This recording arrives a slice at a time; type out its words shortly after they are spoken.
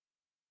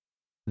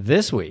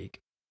This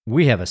week,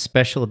 we have a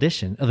special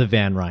edition of the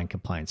Van Ryn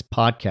Compliance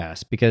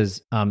Podcast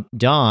because,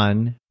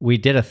 Dawn, we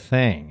did a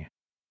thing.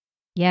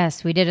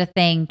 Yes, we did a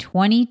thing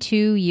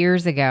 22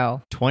 years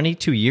ago.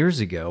 22 years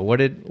ago? What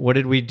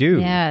did we do?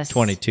 Yes.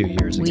 22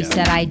 years ago? We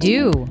said, I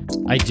do.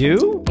 I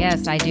do?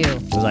 Yes, I do.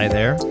 Was I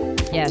there?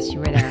 Yes, you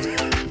were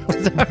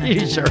there. Are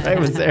you sure I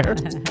was there?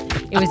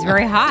 It was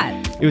very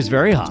hot. It was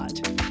very hot.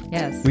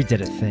 Yes. We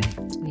did a thing.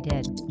 We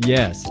did.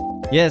 Yes.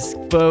 Yes,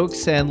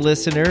 folks and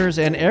listeners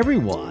and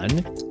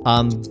everyone,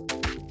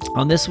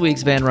 on this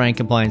week's Van Ryn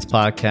Compliance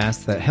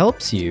Podcast that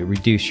helps you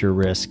reduce your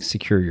risk,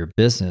 secure your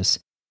business,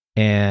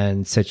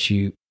 and set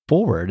you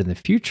forward in the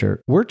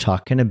future, we're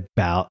talking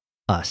about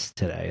us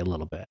today a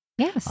little bit.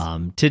 Yes.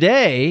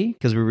 Today,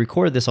 because we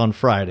record this on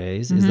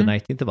Fridays, is the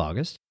 19th of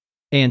August.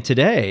 And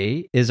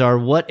today is our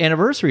what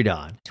anniversary,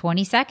 Dawn?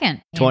 22nd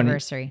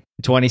anniversary.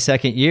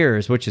 22nd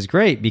years, which is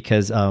great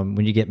because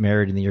when you get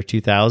married in the year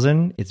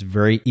 2000, it's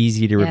very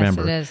easy to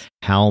remember it is.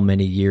 how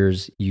many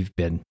years you've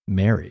been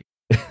married.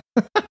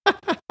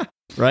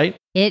 Right?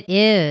 It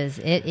is.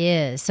 It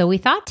is. So we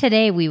thought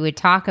today we would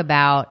talk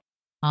about,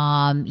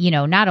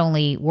 not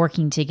only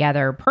working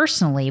together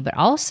personally, but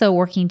also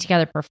working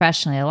together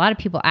professionally. A lot of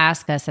people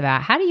ask us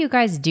about how do you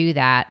guys do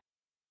that?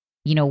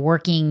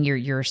 Working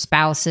your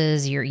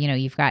spouses,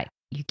 you've got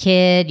your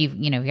kid,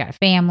 you've got a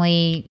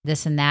family,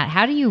 this and that.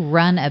 How do you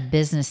run a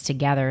business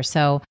together?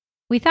 So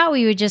we thought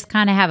we would just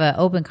kind of have an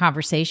open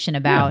conversation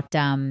about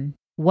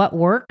what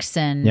works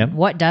and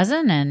what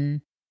doesn't, and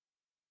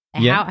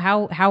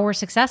how we're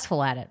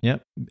successful at it.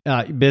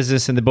 Yep.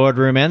 Business in the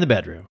boardroom and the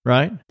bedroom,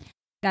 right?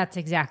 That's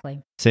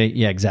exactly.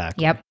 Yeah,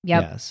 exactly. Yep.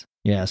 Yes.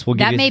 We'll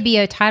give that may be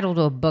a title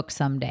to a book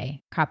someday.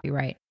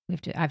 Copyright. I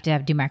have to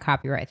do my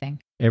copyright thing.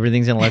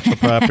 Everything's intellectual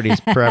property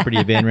is property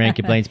of Van Ryn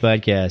Compliance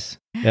Podcast,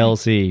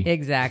 LLC.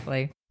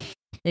 Exactly.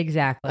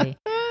 Exactly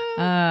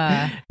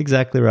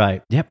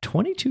right. Yep,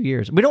 22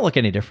 years. We don't look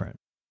any different.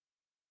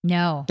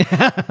 No.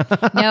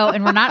 No,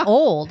 and we're not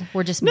old.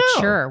 We're just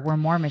mature. We're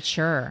more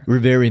mature. We're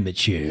very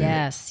mature.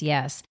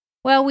 Yes.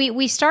 Well,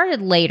 we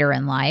started later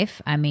in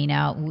life. I mean,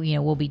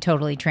 we'll be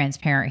totally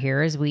transparent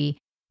here as we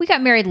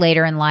got married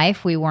later in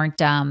life. We weren't,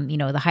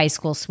 the high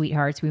school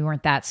sweethearts. We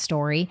weren't that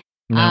story.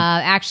 No.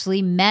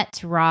 Actually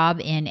met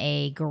Rob in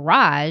a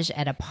garage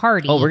at a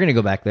party. Oh, we're going to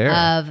go back there.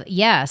 Of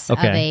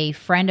a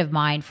friend of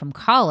mine from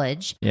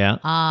college. Yeah.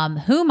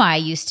 Whom I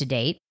used to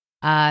date.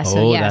 That's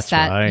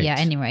right. Yeah.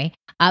 Anyway,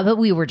 but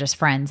we were just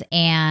friends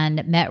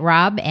and met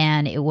Rob,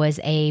 and it was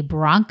a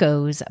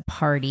Broncos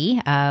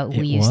party.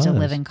 We used to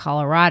live in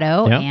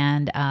Colorado,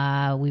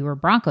 and we were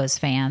Broncos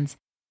fans.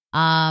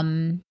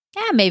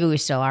 Yeah, maybe we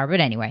still are,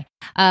 but anyway.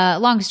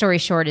 Long story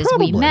short is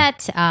we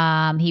met.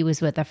 He was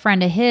with a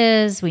friend of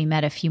his. We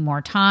met a few more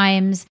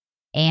times.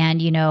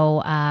 And,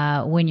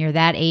 when you're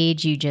that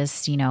age, you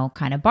just,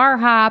 kind of bar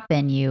hop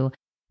and you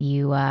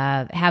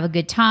have a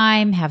good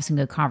time, have some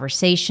good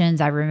conversations.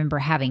 I remember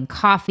having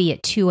coffee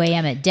at 2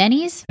 a.m. at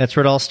Denny's. That's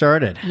where it all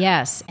started.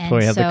 Yes. And so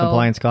we have the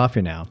compliance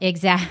coffee now.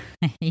 Exactly.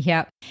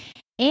 Yep.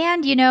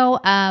 And,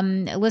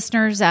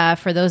 listeners,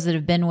 for those that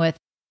have been with,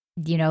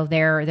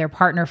 their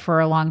partner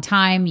for a long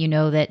time,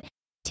 that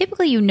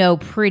typically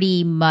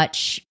pretty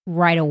much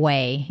right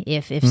away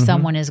if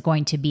someone is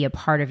going to be a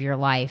part of your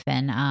life.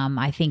 And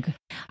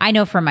I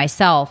know for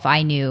myself,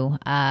 I knew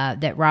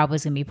that Rob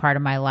was going to be part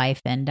of my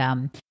life.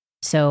 And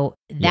so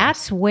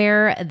that's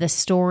where the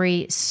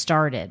story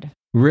started.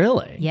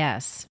 Really?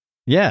 Yes.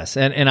 Yes.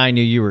 And I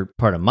knew you were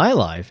part of my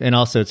life. And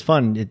also it's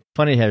fun.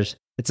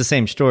 It's the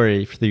same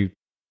story through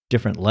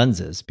different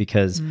lenses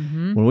because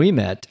when we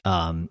met,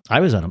 I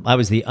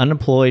was the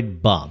unemployed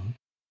bum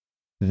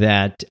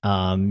that,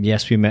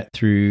 we met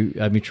through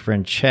a mutual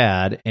friend,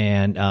 Chad,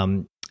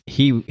 and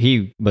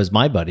he was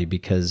my buddy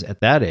because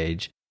at that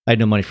age, I had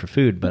no money for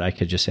food, but I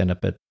could just end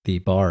up at the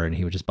bar and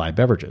he would just buy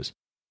beverages.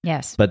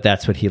 Yes. But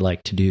that's what he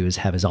liked to do is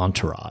have his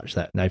entourage.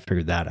 And I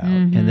figured that out.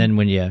 And then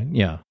when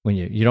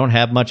you don't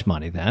have much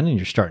money then and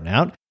you're starting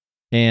out,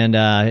 and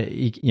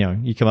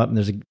you come up and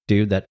there's a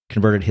dude that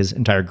converted his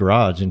entire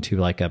garage into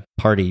like a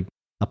party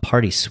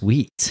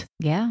suite.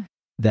 Yeah,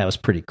 that was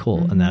pretty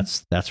cool, and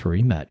that's where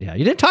we met. Yeah,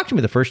 you didn't talk to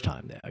me the first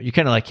time though. You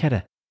kind of like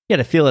had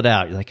to feel it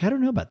out. You're like, I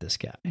don't know about this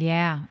guy.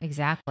 Yeah,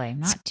 exactly.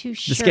 Not too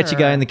sure. The sketchy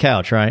guy on the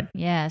couch, right?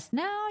 Yes.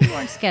 No, you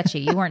weren't sketchy.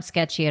 You weren't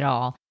sketchy at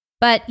all.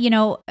 But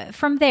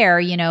from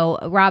there,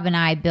 Rob and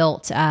I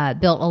built a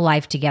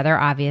life together.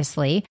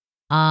 Obviously,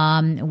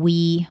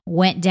 we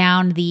went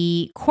down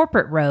the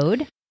corporate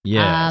road.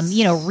 Yes.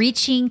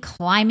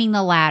 Climbing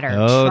the ladder,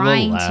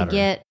 trying to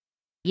get,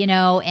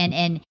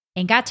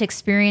 and got to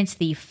experience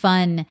the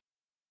fun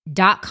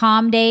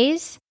 .com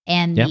days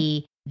and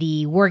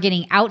the we're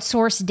getting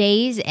outsourced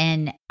days,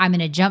 and I'm going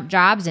to jump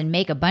jobs and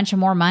make a bunch of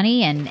more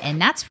money. And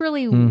that's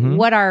really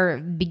what our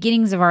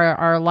beginnings of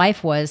our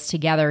life was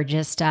together,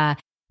 just,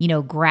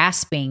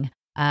 grasping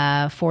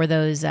for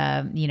those,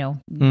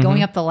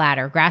 going up the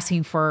ladder,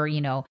 grasping for,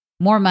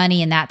 more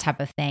money and that type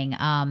of thing,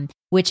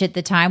 which at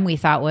the time we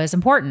thought was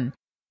important.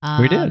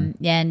 We did.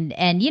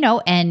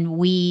 And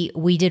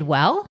we did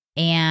well.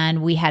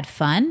 and we had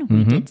fun.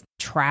 We did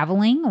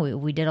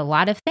traveling. We did a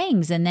lot of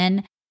things. And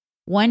then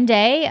one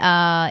day in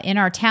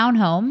our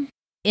townhome,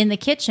 in the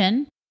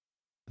kitchen,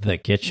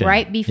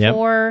 right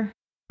before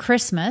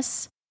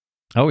Christmas.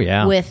 Oh,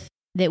 yeah.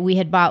 That we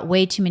had bought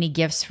way too many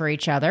gifts for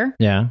each other.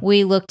 Yeah.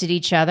 We looked at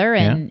each other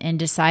and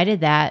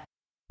decided that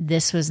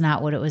this was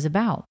not what it was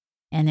about.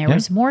 And there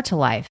was more to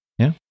life.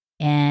 Yeah.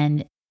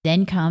 And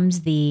then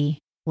comes the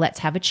let's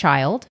have a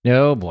child.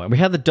 Oh boy. We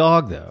had the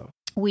dog though.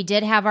 We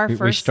did have our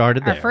first. We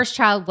started there. Our first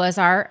child was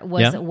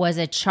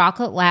a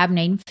chocolate lab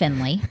named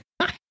Finley.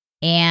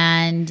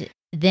 And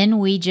then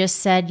we just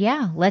said,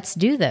 yeah, let's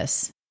do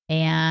this.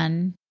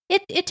 And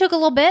it took a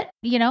little bit,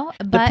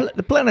 but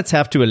the planets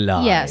have to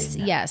align.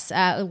 Yes.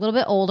 A little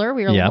bit older.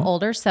 We were a little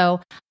older. So,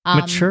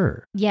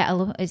 mature.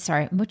 Yeah.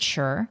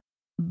 Mature.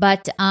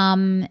 But,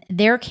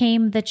 there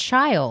came the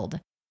child.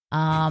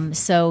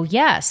 So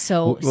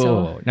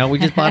now we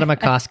just bought him at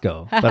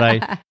Costco,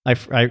 but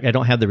I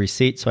don't have the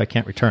receipt, so I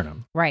can't return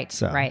him. Right.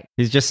 So right.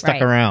 He's just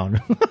stuck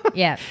around.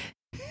 Yeah.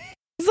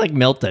 He's like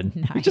Milton.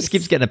 Nice. He just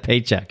keeps getting a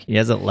paycheck. He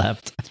hasn't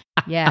left.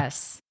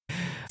 Yes.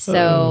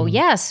 So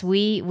yes,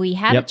 we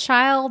had a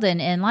child,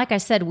 and like I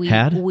said, we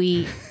have,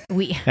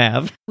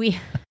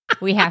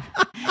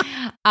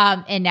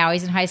 and now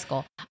he's in high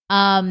school.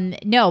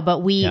 No, but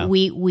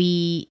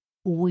we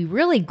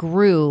really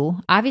grew.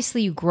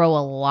 Obviously, you grow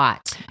a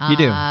lot. You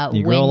do.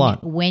 You grow a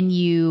lot. When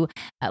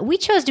we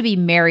chose to be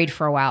married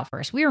for a while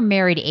first. We were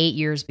married 8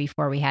 years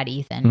before we had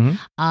Ethan.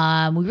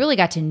 We really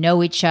got to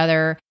know each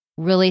other.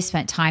 Really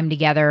spent time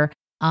together.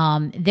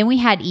 Then we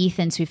had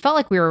Ethan, so we felt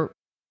like we were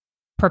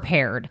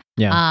prepared.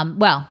 Yeah.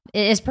 Well,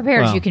 as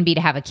prepared as you can be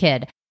to have a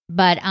kid.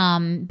 But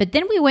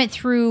then we went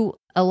through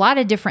a lot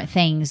of different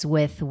things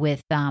with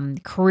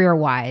career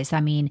wise. I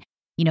mean,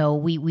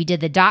 we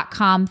did the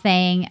 .com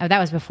thing. Oh, that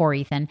was before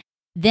Ethan.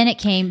 Then it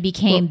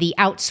became the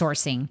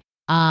outsourcing.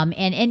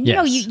 And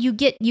yes. you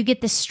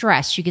get the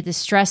stress. You get the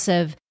stress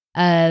of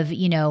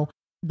the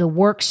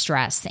work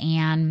stress.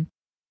 And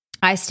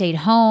I stayed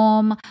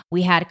home.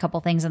 We had a couple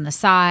things on the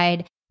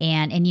side.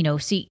 And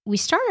see, we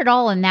started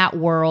all in that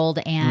world,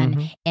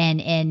 and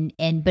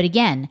but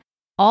again,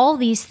 all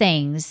these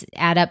things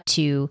add up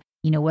to,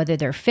 whether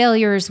they're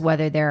failures,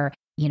 whether they're,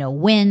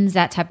 wins,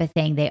 that type of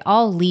thing, they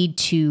all lead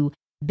to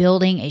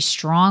building a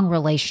strong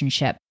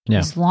relationship. Yeah.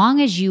 As long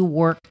as you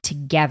work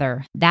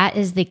together, that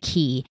is the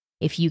key.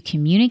 If you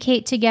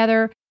communicate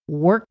together,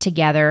 work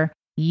together,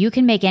 you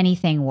can make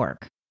anything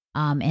work.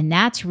 And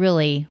that's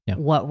really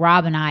what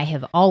Rob and I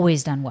have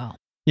always done well.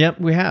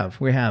 Yep, we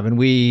have. And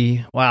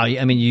we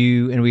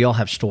all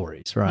have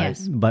stories, right?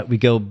 Yes. But if you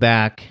go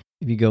back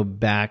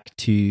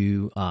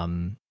to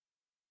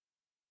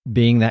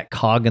being that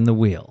cog in the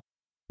wheel,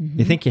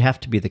 you think you have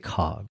to be the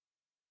cog,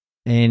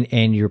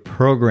 and you're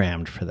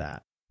programmed for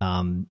that.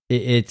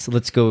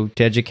 Let's go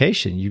to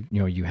education.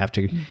 You have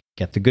to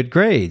get the good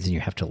grades, and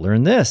you have to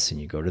learn this, and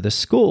you go to this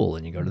school,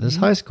 and you go to this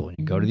high school, and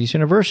you go to this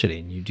university,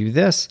 and you do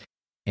this.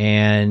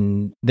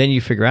 And then you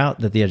figure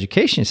out that the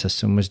education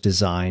system was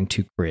designed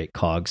to create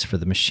cogs for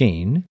the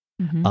machine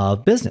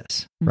of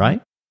business,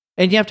 right?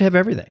 And you have to have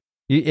everything.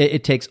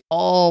 It takes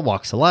all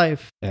walks of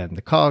life, and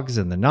the cogs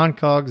and the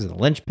non-cogs and the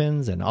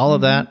linchpins and all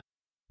of that.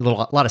 A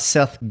lot of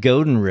Seth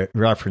Godin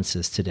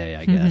references today,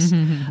 I guess.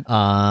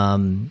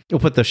 We'll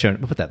put that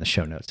in the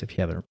show notes if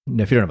you don't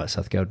know about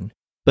Seth Godin.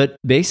 But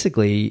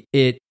basically,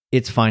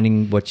 it's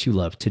finding what you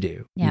love to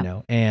do,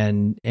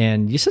 And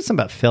you said something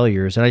about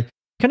failures, and I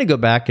kind of go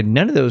back, and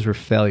none of those were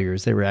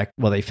failures.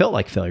 They felt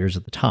like failures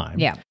at the time.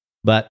 Yeah.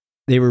 But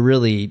they were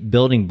really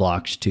building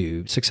blocks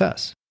to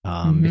success.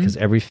 Because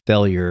every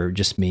failure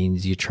just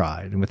means you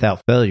tried. And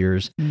without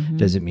failures,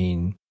 doesn't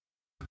mean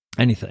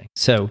anything.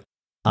 So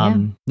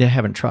they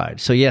haven't tried.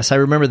 So yes, I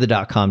remember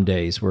the .com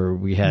days where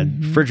we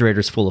had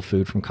refrigerators full of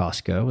food from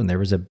Costco, and there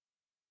was a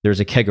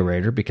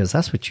kegerator, because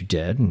that's what you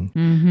did. And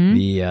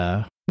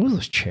what were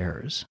those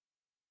chairs?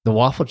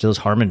 The those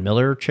Harmon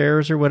Miller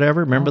chairs or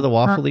whatever. Remember the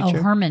waffly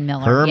chair? Herman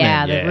Miller.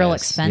 They're real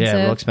expensive.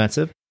 Yeah, real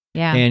expensive.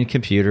 Yeah. And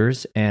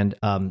computers, and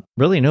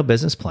really no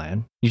business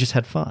plan. You just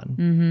had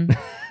fun.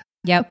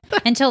 Yep.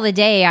 Until the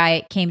day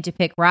I came to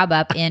pick Rob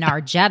up in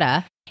our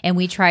Jetta, and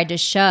we tried to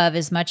shove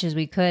as much as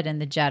we could in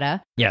the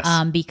Jetta.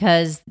 Yes.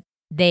 Because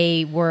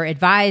they were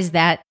advised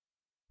that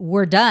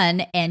we're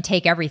done and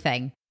take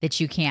everything that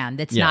you can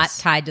that's not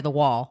tied to the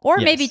wall, or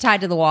maybe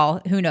tied to the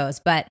wall. Who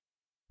knows? But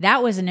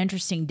that was an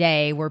interesting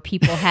day where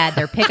people had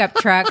their pickup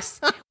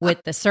trucks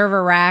with the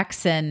server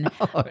racks and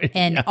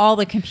all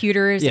the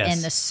computers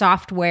and the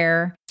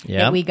software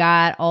that we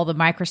got, all the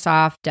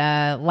Microsoft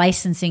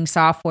licensing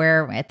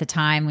software at the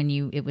time when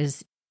it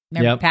was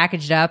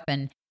packaged up,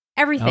 and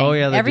everything. Oh,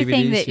 yeah,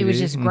 everything DVDs, that it was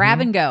just grab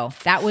and go.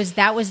 That was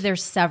their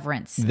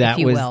severance. That if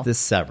you was will. the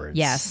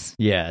severance.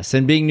 Yes.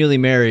 And being newly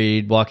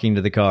married, walking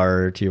to the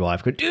car to your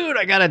wife, go, dude,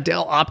 I got a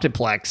Dell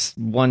Optiplex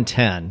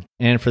 110.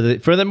 And for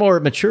the more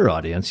mature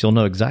audience, you'll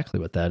know exactly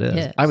what that is.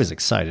 Yes. I was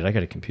excited. I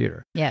got a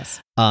computer. Yes.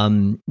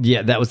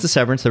 That was the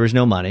severance. There was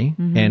no money,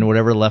 and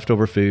whatever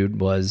leftover food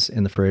was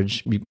in the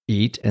fridge, we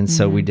eat. And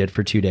so we did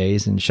for 2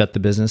 days and shut the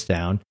business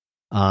down.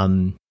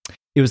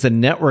 it was the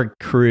network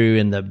crew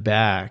in the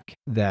back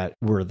that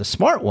were the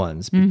smart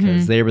ones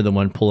because they were the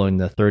one pulling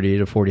the $30,000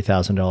 to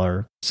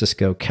 $40,000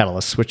 Cisco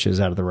Catalyst switches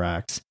out of the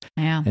racks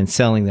and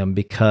selling them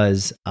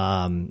because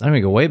I'm going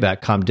to go way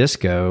back.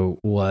 Comdisco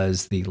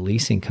was the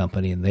leasing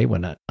company and they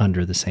went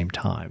under the same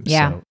time.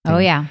 Yeah.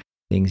 So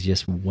things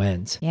just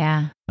went.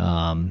 Yeah.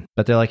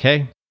 But they're like,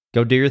 hey,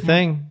 go do your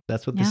thing.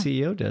 That's what the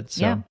CEO did.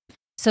 So,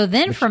 so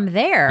then from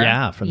there.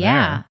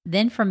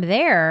 Then from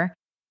there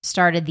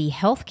started the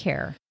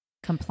healthcare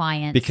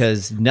compliance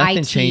because nothing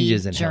IT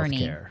changes in journey.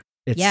 healthcare.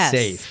 It's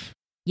safe.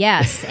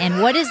 Yes. And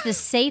what is the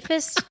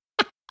safest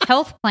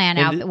health plan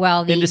out there?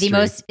 Well, the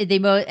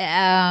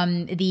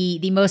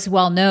most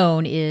well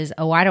known is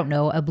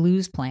a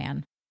Blues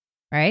plan,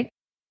 right?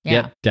 Yeah.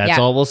 Yep, that's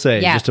all we'll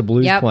say. Just a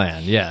Blues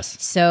plan.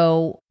 Yes.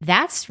 So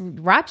that's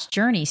Rob's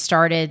journey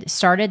started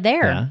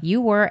there. Yeah.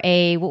 You were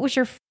a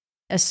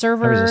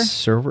server? I was a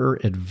server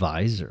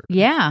advisor.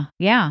 Yeah.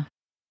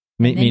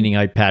 Meaning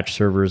I'd patch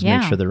servers,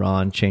 make sure they're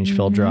on, change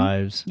failed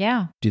drives,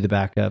 do the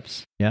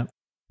backups. Yep.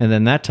 And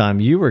then that time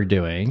you were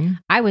doing...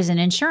 I was in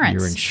insurance. You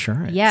were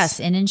insurance. Yes,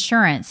 in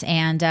insurance.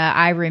 And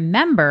I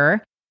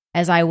remember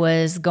as I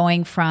was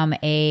going from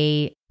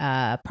a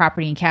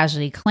property and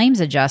casualty claims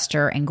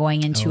adjuster and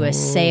going into a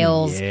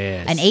sales,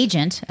 an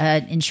agent,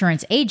 an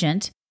insurance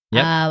agent,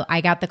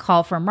 I got the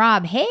call from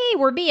Rob, hey,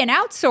 we're being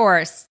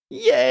outsourced.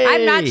 Yay!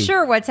 I'm not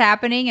sure what's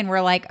happening. And we're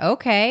like,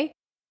 okay.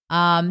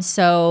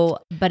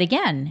 But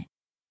again,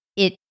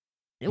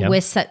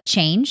 with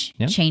change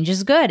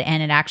is good.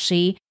 And it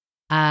actually,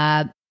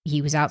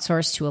 he was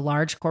outsourced to a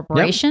large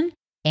corporation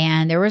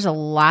and there was a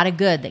lot of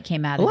good that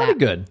came out of that. A lot of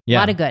good. Yeah. A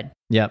lot of good.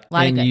 Yep.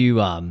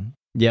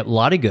 A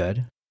lot of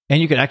good.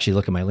 And you could actually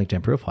look at my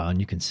LinkedIn profile and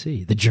you can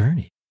see the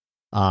journey.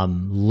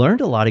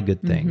 Learned a lot of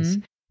good things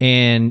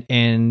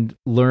and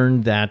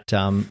learned that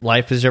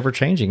life is ever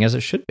changing as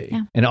it should be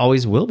and it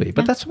always will be.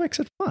 But that's what makes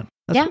it fun.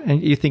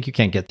 And you think you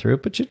can't get through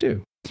it, but you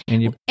do.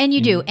 And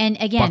you do. And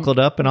again, buckled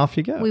up and off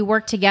you go. We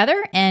work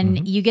together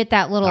and you get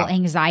that little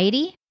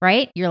anxiety,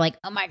 right? You're like,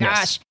 oh my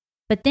gosh. Yes.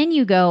 But then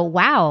you go,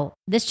 wow,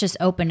 this just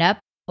opened up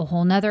a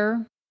whole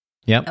nother,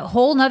 a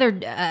whole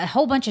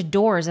bunch of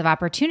doors of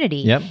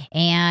opportunity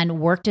and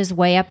worked his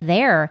way up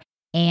there.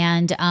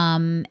 And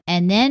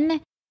then,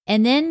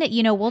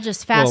 we'll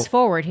just fast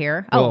forward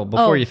here.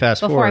 Before you fast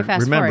forward,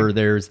 remember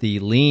there's the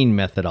lean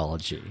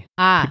methodology.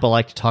 People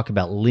like to talk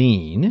about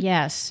lean.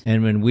 Yes.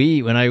 And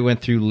when I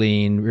went through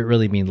lean, it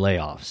really mean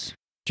layoffs.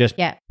 That's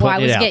where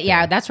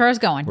I was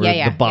going.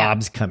 The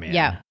Bobs come in.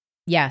 Yeah.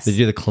 Yes. They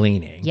do the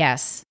cleaning.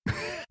 Yes.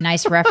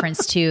 Nice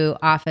reference to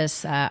Office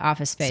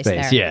Space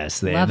there.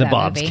 Yes. The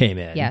Bobs movie. came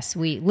in. Yes.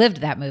 We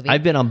lived that movie.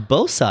 I've been on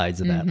both sides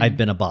of that. I've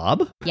been a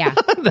Bob. Yeah.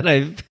 Then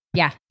I've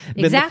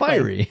been the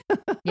fiery.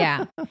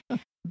 Yeah.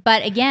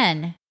 But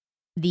again,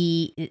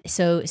 the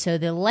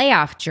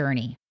layoff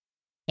journey.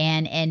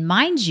 And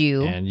mind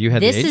you, and you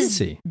had the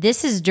agency.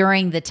 This is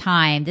during the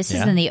time. This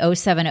is in the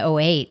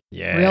 07-08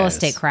 real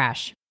estate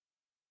crash.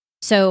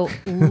 So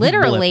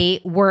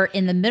literally, we're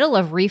in the middle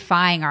of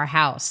refining our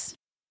house.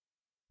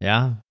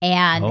 Yeah.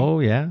 And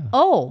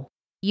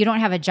you don't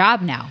have a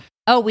job now.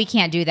 Oh, we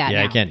can't do that.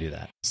 Yeah, now. I can't do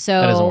that. So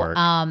that doesn't work.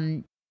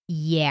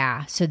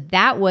 So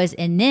that was,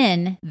 and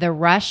then the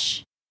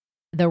rush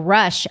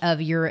of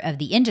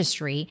the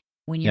industry.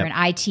 When you're in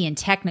IT and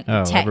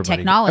technology,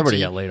 everybody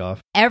got laid off.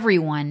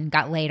 Everyone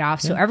got laid off.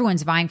 So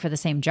everyone's vying for the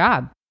same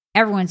job.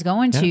 Everyone's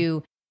going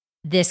to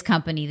this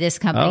company,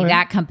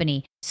 that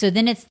company. So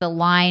then it's the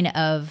line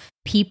of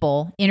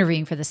people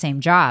interviewing for the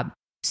same job.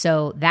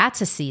 So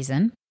that's a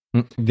season.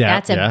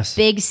 That's a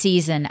big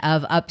season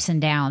of ups and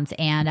downs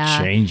and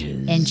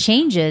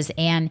changes.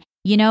 And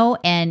we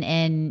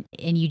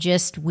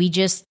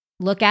just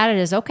look at it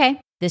as, okay,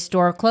 this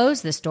door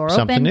closed, this door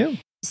opened,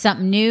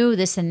 something new,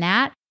 this and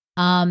that.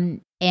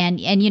 And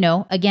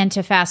again,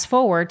 to fast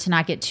forward, to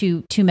not get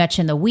too much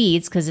in the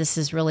weeds, because this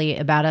is really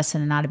about us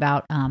and not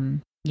about,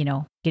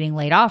 getting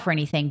laid off or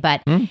anything.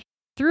 But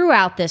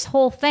throughout this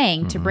whole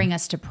thing, to bring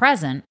us to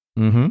present,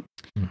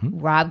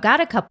 Rob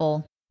got a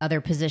couple other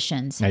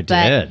positions. I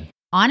did.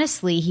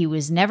 Honestly, he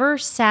was never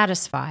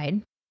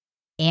satisfied.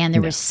 And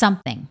there was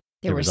something.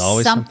 There was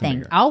always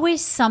something.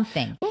 Always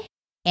something.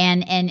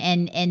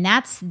 And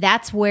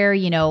that's where,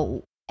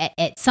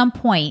 at some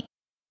point,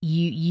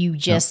 you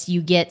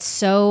get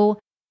so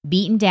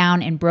beaten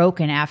down and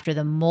broken after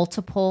the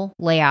multiple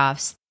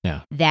layoffs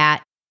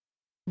that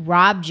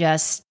Rob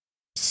just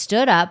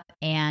stood up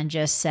and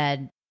just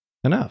said,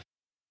 enough.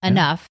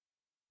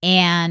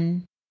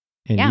 And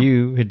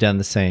you had done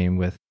the same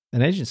with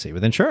an agency,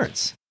 with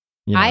insurance.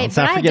 Let's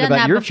not forget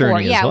about your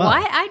journey as well.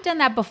 I'd done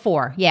that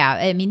before. Yeah.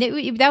 I mean,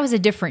 that was a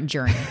different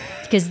journey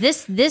because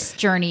this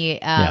journey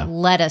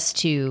led us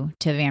to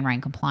Van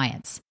Ryn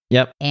Compliance.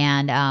 Yep.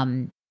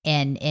 And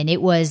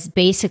it was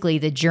basically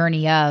the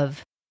journey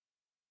of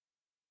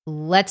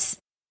let's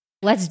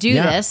do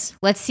this.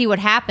 Let's see what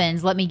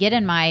happens. Let me get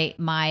in my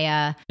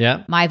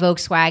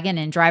Volkswagen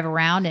and drive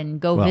around and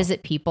go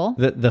visit people.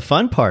 The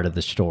fun part of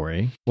the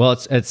story,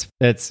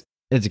 it's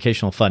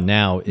educational fun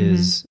now,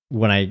 is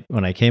when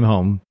I came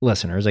home,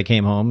 listeners, I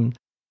came home,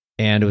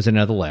 and it was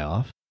another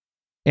layoff.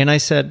 And I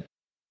said,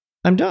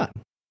 I'm done.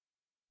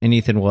 And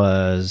Ethan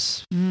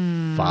was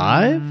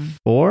 5,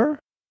 4?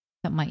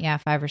 Something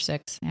like, 5 or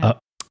 6. Yeah.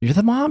 You're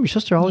the mom. You're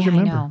supposed to always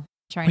remember. I know.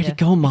 Way to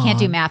go, Mom. I can't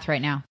do math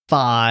right now.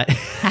 5.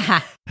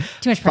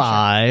 Too much pressure.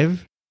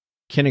 5,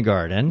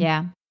 kindergarten.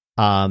 Yeah.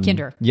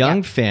 Kinder.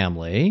 Young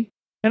family.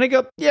 And I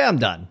go, yeah, I'm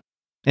done.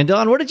 And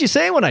Dawn, what did you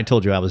say when I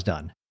told you I was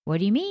done? What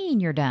do you mean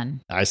you're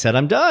done? I said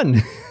I'm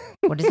done.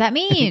 What does that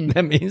mean?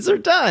 That means they're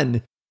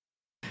done.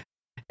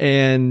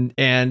 And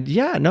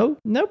yeah, no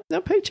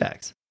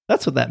paychecks.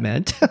 That's what that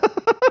meant.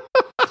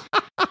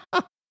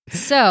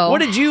 So,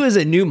 what did you, as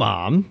a new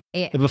mom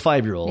of a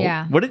 5-year-old?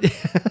 Yeah. How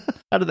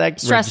did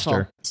that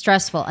register?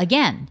 Stressful.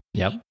 Again.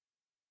 Yep.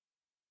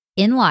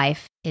 In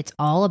life, it's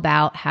all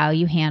about how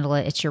you handle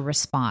it. It's your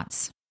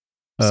response.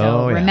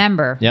 So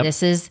remember,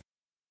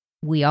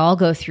 we all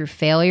go through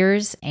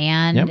failures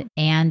and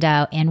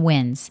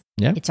wins.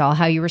 Yep. It's all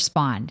how you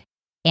respond.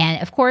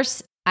 And of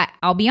course,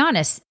 I'll be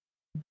honest,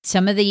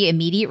 some of the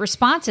immediate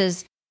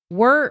responses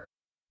were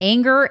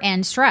anger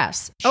and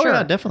stress. Sure. Oh,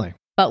 yeah, definitely.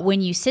 But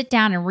when you sit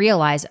down and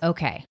realize,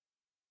 okay,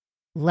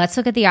 let's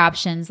look at the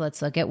options.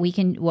 Let's look at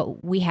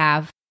what we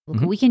have.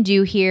 Look what we can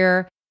do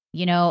here.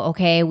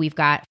 Okay, we've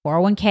got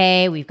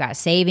 401k, we've got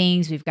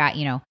savings, we've got,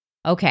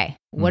 okay,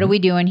 what are we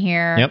doing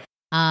here? Yep.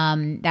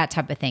 That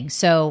type of thing.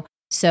 So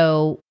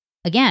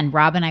again,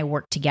 Rob and I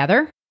worked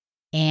together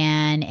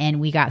and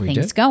we got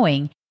things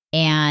going.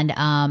 And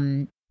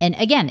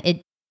again,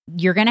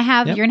 you're going to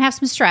have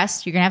some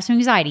stress, you're going to have some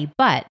anxiety,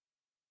 but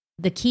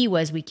the key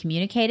was we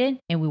communicated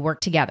and we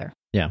worked together.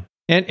 Yeah.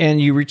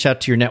 And you reach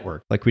out to your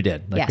network like we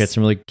did. Like we had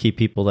some really key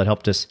people that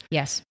helped us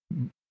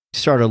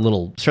start the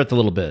little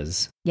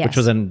biz, which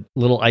was a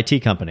little IT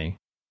company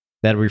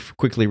that we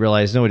quickly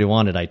realized nobody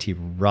wanted IT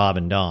Rob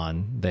and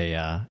Dawn. They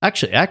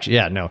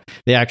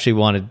they actually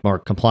wanted more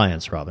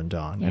compliance Rob and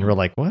Dawn. Yeah. And we're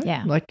like, what?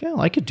 Yeah. Like,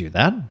 I could do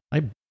that.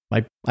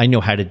 I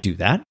know how to do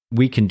that.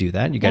 We can do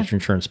that. You got your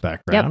insurance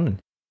background and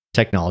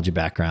technology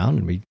background,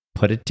 and we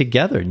put it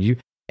together, and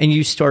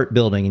you start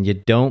building, and you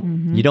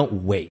don't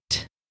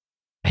wait.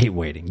 I hate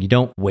waiting. You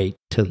don't wait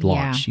to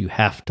launch. You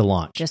have to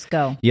launch. Just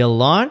go. You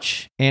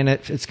launch, and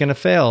it's going to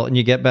fail, and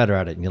you get better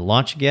at it. And you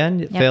launch again,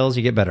 it fails,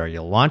 you get better.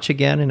 You launch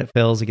again, and it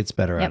fails, it gets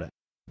better at it.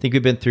 I think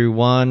we've been through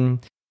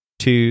 1,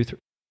 2,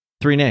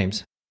 3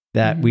 names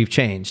that we've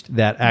changed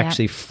that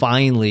actually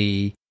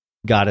finally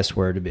got us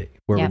where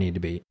we need to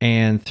be.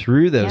 And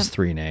through those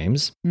 3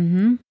 names,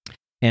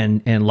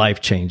 and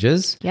life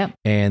changes. Yep.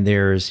 And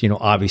there's,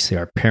 obviously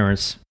our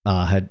parents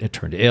had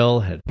turned ill,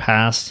 had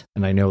passed.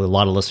 And I know a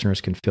lot of listeners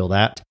can feel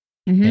that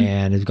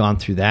and have gone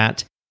through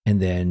that.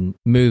 And then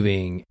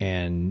moving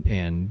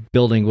and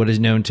building what is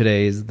known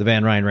today as the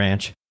Van Ryn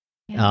Ranch.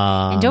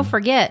 Yeah. And don't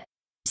forget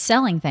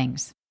selling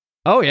things.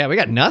 Oh, yeah. We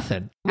got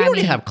nothing. We don't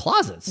even have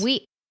closets.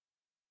 We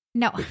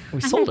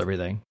sold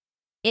everything.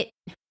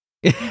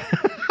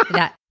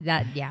 That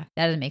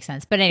doesn't make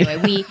sense. But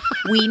anyway,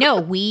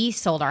 we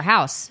sold our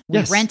house.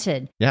 We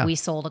rented. Yeah. We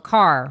sold a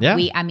car. Yeah.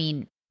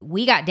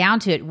 We got down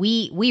to it.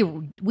 We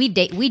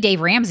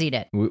Dave Ramsey'd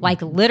it.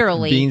 Like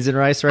literally beans and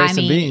rice and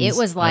beans. It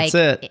was like,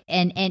 that's it.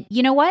 And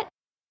you know what?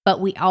 But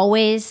we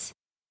always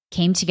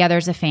came together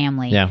as a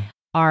family. Yeah.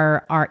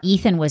 Our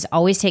Ethan was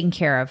always taken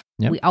care of.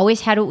 Yep. We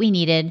always had what we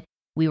needed.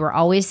 We were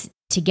always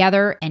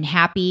together and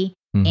happy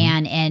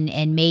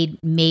and made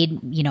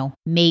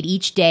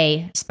each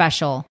day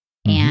special.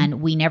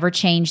 And we never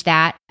changed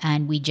that.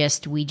 And we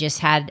just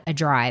had a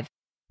drive.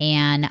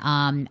 And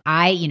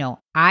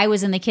I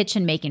was in the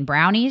kitchen making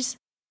brownies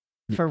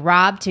for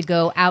Rob to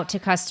go out to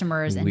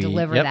customers and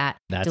deliver that.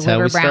 That's deliver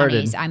how we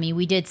brownies. started. I mean,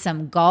 we did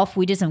some golf.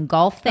 We did some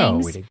golf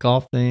things. Oh, we did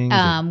golf things.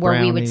 Where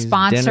we would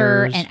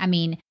sponsor. Dinners.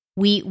 And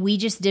we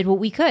just did what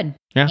we could.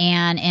 Yeah.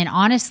 And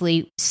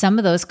honestly, some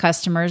of those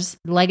customers,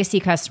 legacy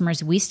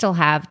customers, we still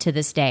have to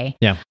this day.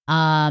 Yeah.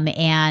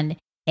 And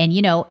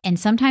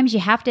sometimes you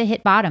have to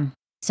hit bottom.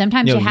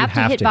 Sometimes you have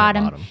to hit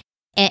bottom.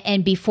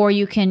 And before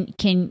you can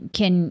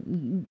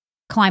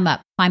climb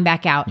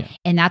back out,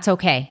 and that's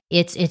okay.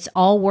 It's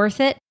all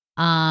worth it.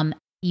 When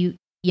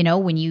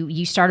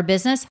you start a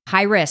business,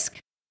 high risk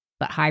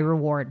but high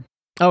reward.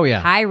 Oh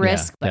yeah, high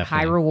risk but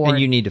definitely. high reward. And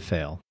you need to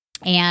fail,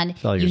 and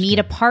you need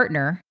a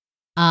partner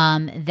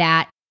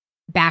that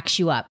backs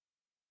you up.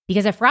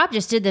 Because if Rob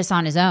just did this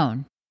on his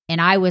own, and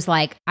I was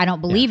like, I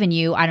don't believe in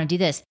you, I don't do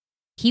this,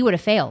 he would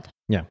have failed.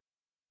 Yeah.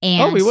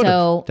 And we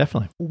so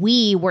definitely.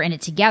 We were in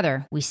it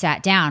together. We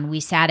sat down. We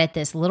sat at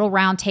this little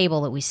round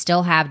table that we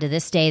still have to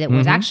this day that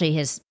was actually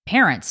his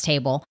parents'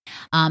 table,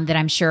 that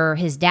I'm sure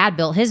his dad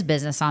built his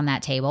business on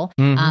that table.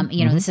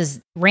 This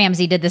is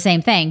Ramsey did the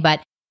same thing,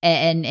 but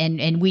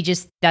and we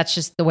just, that's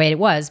just the way it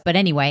was. But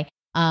anyway,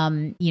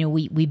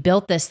 we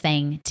built this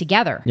thing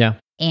together. Yeah.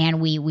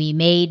 And we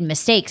made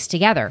mistakes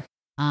together.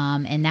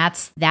 And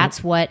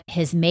that's what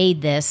has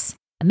made this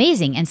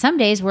amazing. And some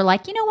days we're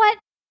like, you know what?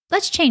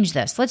 Let's change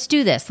this. Let's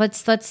do this.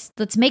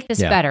 Let's make this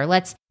better.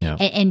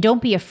 And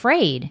don't be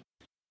afraid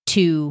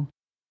to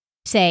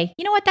say,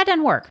 you know what, that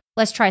doesn't work.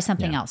 Let's try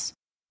something else.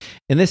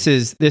 And this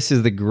is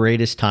the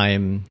greatest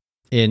time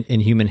in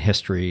human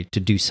history to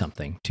do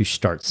something, to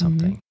start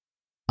something.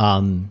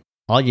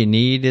 All you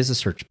need is a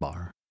search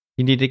bar.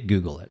 You need to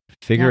Google it,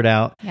 figure it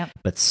out,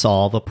 but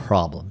solve a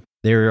problem.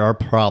 There are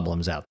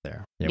problems out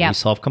there. We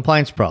solve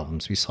compliance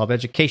problems. We solve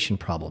education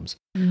problems.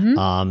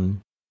 I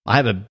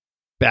have a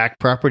back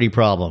property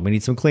problem. We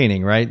need some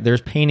cleaning, right?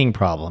 There's painting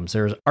problems.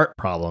 There's art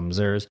problems.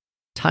 There's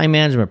time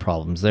management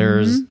problems.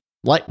 There's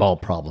light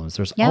bulb problems.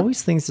 There's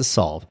always things to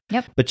solve.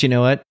 But you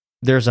know what?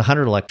 There's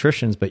 100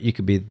 electricians, but you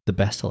could be the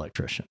best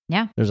electrician.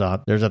 There's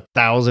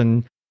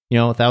 1,000,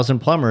 1,000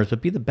 plumbers,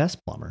 but be the best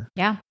plumber.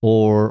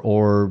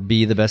 Or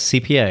be the best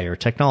CPA or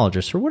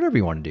technologist or whatever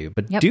you want to do.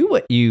 But do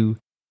what you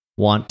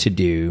want to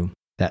do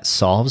that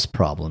solves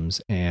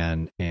problems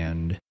and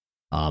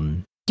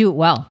do it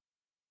well.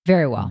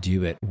 Very well.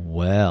 Do it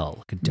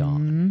well,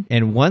 Dawn.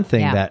 And one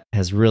thing that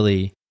has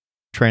really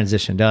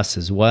transitioned us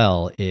as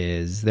well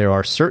is there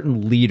are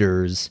certain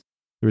leaders.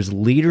 There's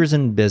leaders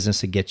in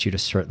business that get you to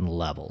certain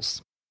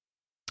levels.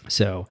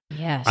 So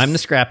I'm the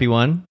scrappy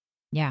one.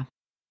 That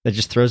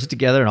just throws it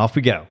together and off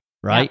we go.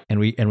 Right. And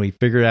we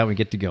figure it out. We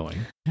get to going.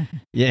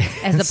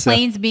 As the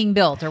plane's being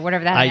built or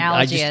whatever that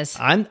analogy is.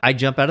 I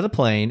jump out of the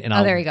plane and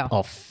there you go.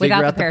 I'll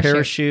figure out the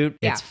parachute.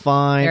 It's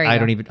fine. I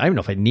don't even know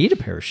if I need a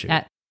parachute.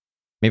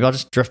 Maybe I'll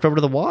just drift over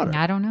to the water.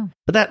 I don't know.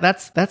 But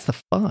that's the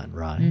fun,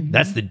 right?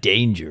 That's the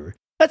danger.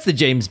 That's the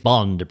James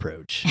Bond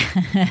approach.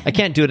 I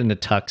can't do it in a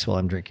tux while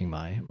I'm drinking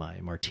my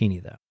martini,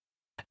 though.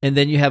 And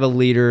then you have a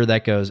leader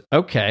that goes,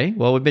 okay,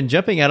 well, we've been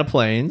jumping out of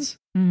planes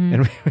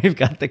and we've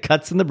got the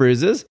cuts and the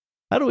bruises.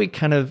 How do we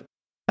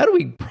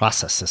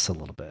process this a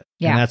little bit?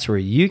 And that's where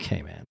you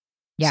came in.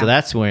 So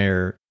that's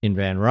where in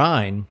Van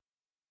Ryn,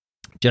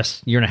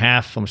 just a year and a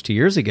half, almost 2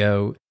 years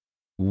ago,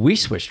 we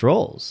switched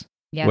roles.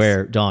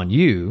 Where, Dawn,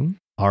 you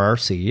are our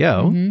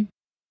CEO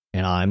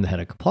and I'm the head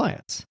of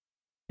compliance.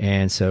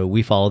 And so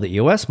we follow the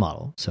EOS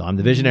model. So I'm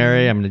the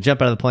visionary. I'm going to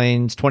jump out of the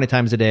planes 20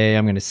 times a day.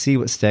 I'm going to see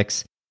what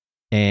sticks.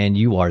 And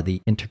you are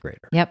the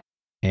integrator.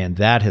 And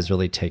that has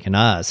really taken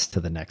us to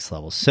the next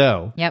level.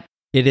 So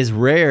it is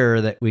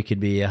rare that we could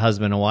be a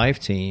husband and wife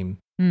team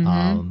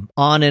on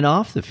and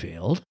off the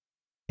field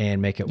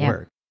and make it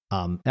work.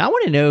 I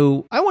want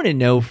to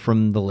know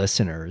from the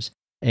listeners.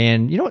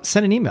 And you know what?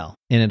 Send an email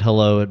in at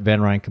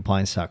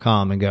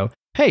hello@vanryncompliance.com and go,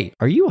 hey,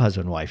 are you a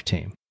husband-wife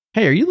team?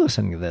 Hey, are you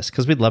listening to this?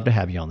 Because we'd love to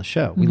have you on the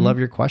show. We love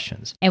your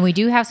questions. And we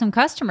do have some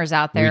customers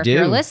out there if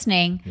you're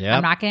listening.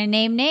 I'm not going to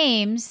name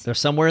names. They're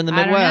somewhere in the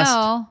Midwest. I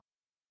don't know.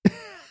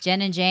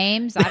 Jen and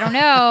James, I don't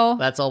know.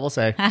 That's all we'll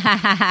say.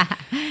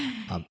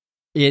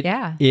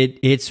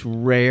 It's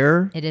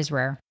rare. It is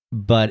rare.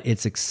 But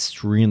it's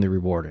extremely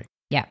rewarding.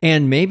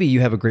 And maybe you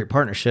have a great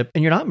partnership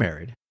and you're not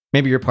married.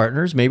 Maybe you're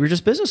partners, maybe you're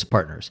just business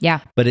partners.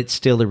 But it's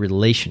still a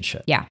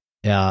relationship.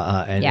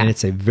 And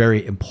it's a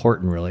very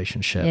important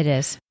relationship. It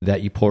is.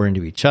 That you pour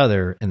into each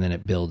other and then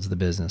it builds the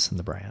business and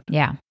the brand.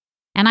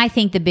 And I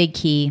think the big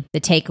key, the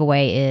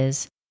takeaway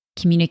is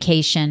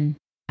communication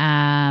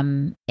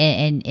and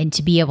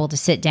to be able to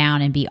sit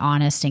down and be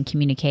honest and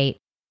communicate.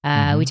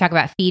 We talk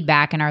about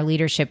feedback in our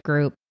leadership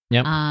group.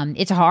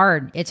 It's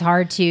hard. It's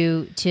hard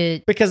to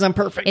because I'm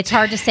perfect. It's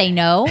hard to say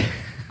no.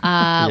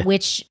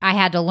 Which I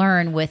had to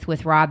learn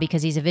with Rob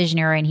because he's a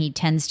visionary and he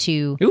tends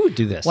to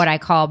do this. What I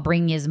call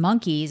bring his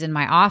monkeys in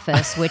my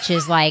office, which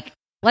is like,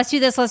 let's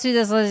do this.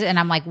 And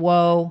I'm like,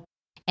 whoa.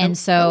 And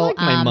I like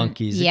my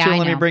monkeys. You don't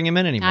let me bring him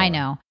in anymore. I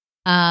know.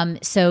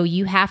 So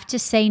you have to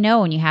say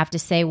no and you have to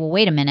say, well,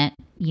 wait a minute,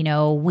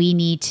 we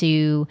need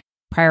to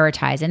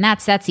prioritize. And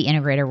that's the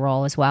integrator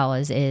role as well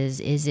is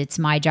it's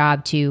my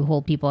job to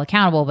hold people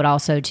accountable, but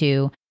also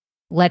to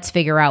let's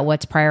figure out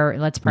let's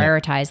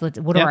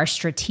prioritize. What are our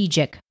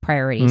strategic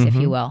priorities, if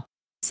you will?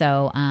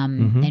 So,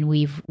 and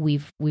we've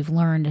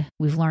learned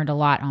a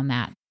lot on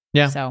that.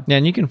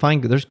 And you can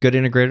find, there's good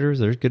integrators,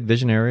 there's good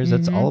visionaries.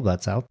 That's all of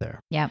that's out there.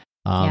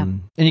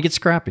 And you get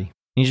scrappy.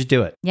 You just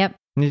do it. And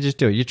you just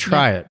do it. You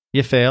try it.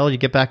 You fail, you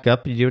get back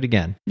up, you do it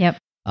again.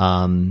 But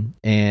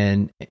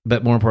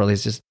more importantly,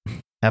 it's just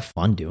have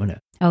fun doing it.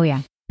 Oh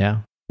yeah.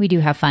 We do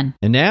have fun.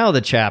 And now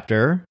the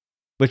chapter,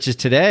 which is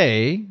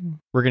today,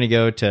 we're going to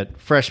go to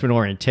freshman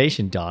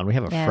orientation, Dawn. We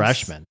have a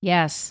freshman.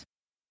 Yes.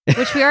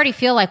 Which we already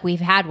feel like we've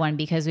had one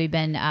because we've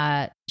been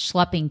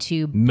schlepping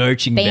to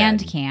marching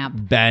band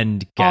camp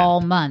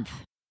all month.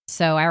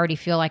 So I already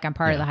feel like I'm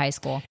part of the high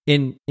school.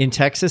 In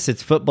Texas,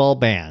 it's football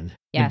band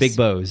and big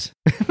bows.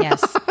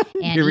 Yes.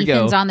 And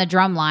Ethan's on the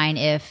drum line,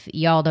 if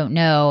y'all don't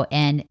know.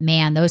 And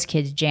man, those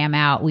kids jam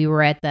out. We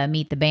were at the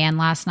Meet the Band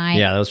last night.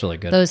 Yeah, that was really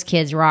good. Those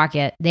kids rock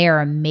it. They are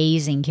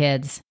amazing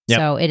kids.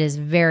 So it is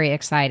very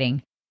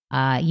exciting.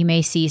 You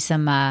may see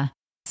some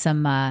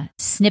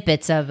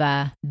snippets of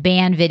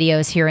band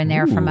videos here and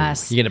there from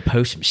us. You going to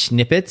post some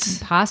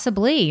snippets?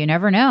 Possibly. You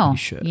never know. You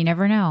should. You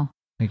never know.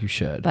 I think you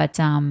should. But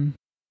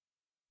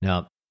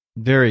no,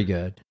 very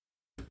good.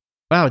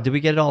 Wow, did we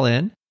get it all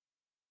in?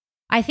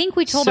 I think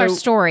we told our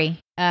story.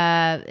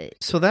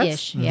 So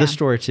that's the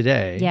story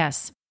today.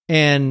 Yes.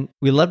 And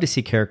we love to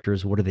see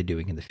characters. What are they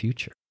doing in the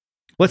future?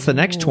 What's the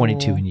next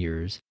 22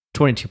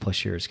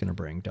 plus years going to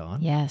bring,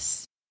 Dawn?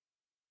 Yes.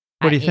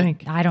 What do you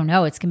think? I don't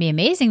know. It's going to be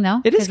amazing,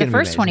 though. It is going to be amazing. The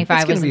first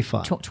 25 was be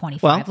fun.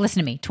 25. Well, listen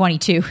to me.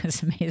 22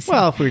 is amazing.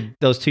 Well, if we're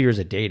those 2 years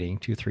of dating,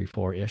 2, 3,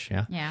 4-ish,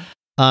 yeah. Yeah.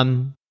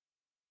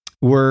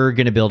 We're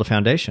going to build a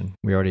foundation.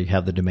 We already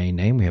have the domain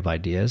name. We have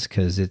ideas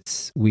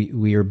because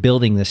we are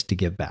building this to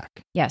give back.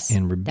 Yes,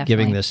 and we're definitely.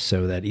 giving this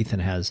so that Ethan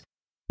has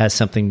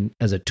something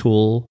as a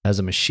tool, as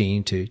a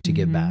machine to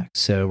give back.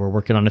 So we're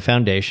working on a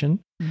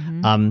foundation.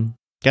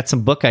 Got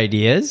some book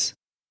ideas.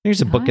 There's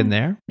a book in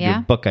there. Yeah.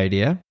 Your book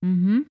idea.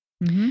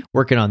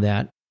 Working on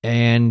that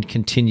and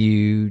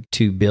continue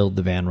to build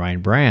the Van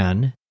Ryn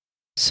brand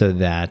so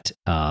that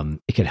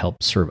it can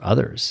help serve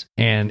others.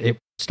 And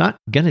it's not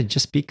going to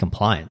just be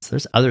compliance.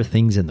 There's other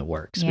things in the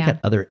works. We got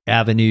other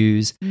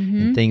avenues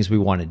and things we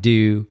want to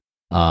do.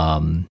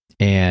 And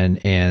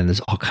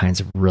there's all kinds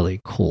of really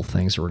cool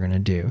things we're going to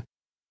do.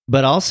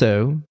 But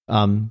also,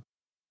 the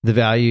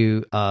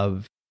value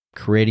of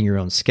creating your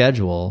own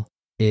schedule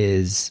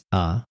is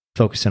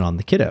focusing on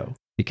the kiddo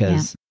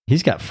because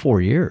he's got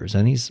 4 years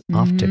and he's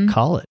off to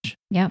college.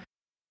 Yep.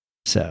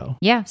 So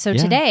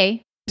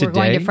today we're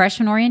going to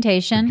freshman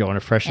orientation.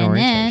 And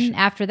then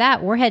after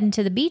that, we're heading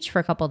to the beach for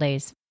a couple of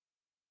days.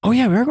 Oh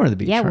yeah, we are going to the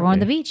beach. Yeah, we're going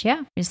to the beach.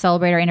 Yeah, we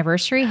celebrate our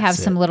anniversary. Have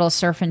some little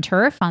surf and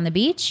turf on the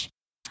beach.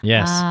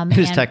 Yes, it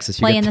is Texas.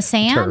 Play in the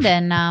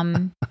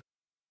sand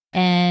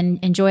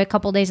and enjoy a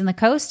couple of days on the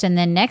coast. And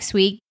then next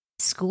week,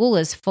 school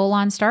is full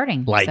on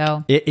starting.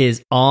 It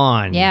is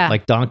on. Yeah,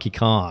 like Donkey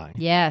Kong.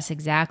 Yes,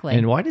 exactly.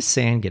 And why does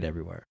sand get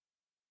everywhere?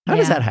 How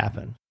does that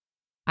happen?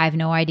 I have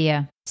no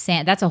idea.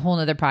 Sand. That's a whole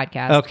nother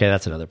podcast. Okay,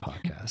 that's another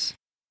podcast.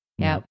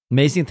 Yeah,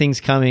 amazing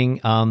things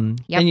coming. And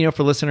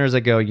for listeners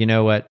that go, you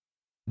know what?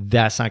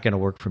 That's not going to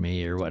work for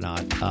me or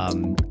whatnot.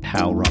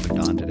 How Rob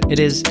and Dawn did it. It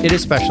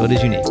is special. It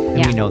is unique.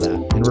 And we know that.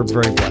 And we're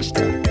very blessed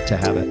to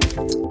have it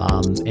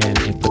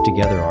and put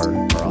together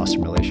our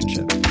awesome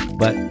relationship.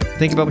 But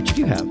think about what you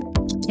do have.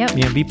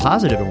 Yep. Be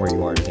positive in where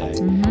you are today.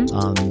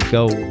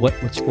 Go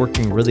what's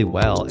working really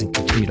well and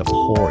continue to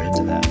pour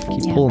into that.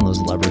 Keep pulling those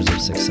levers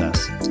of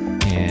success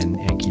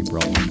and keep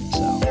rolling.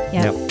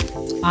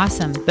 So,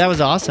 Awesome. That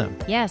was awesome.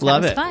 Yes,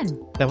 Love that was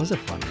fun. That was a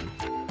fun one.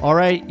 All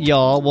right,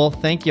 y'all. Well,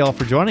 thank y'all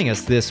for joining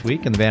us this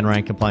week in the Van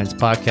Ryn Compliance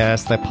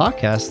Podcast, that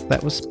podcast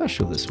that was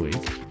special this week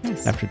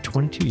after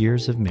 22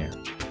 years of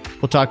marriage.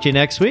 We'll talk to you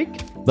next week.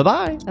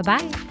 Bye-bye.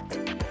 Bye-bye.